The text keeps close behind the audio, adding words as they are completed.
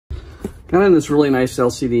Got in this really nice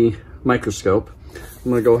LCD microscope.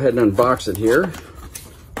 I'm gonna go ahead and unbox it here.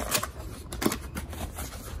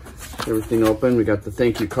 Everything open. We got the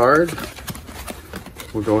thank you card.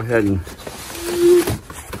 We'll go ahead and,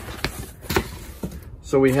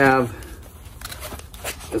 so we have,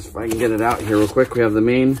 just if I can get it out here real quick, we have the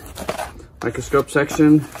main microscope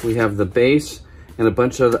section, we have the base, and a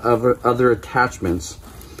bunch of other attachments.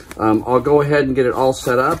 I'll go ahead and get it all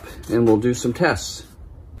set up and we'll do some tests.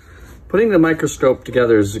 Putting the microscope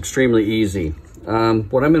together is extremely easy.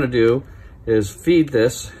 What I'm gonna do is feed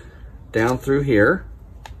this down through here.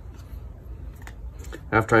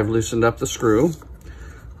 After I've loosened up the screw,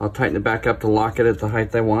 I'll tighten it back up to lock it at the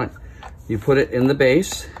height I want. You put it in the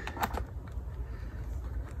base.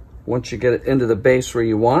 Once you get it into the base where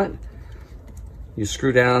you want, you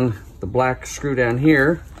screw down the black screw down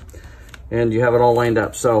here and you have it all lined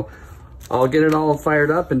up. So I'll get it all fired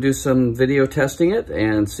up and do some video testing it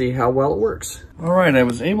and see how well it works. All right, I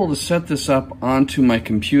was able to set this up onto my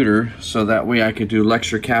computer so that way I could do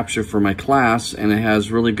lecture capture for my class, and it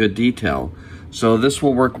has really good detail. So this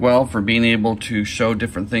will work well for being able to show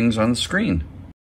different things on the screen.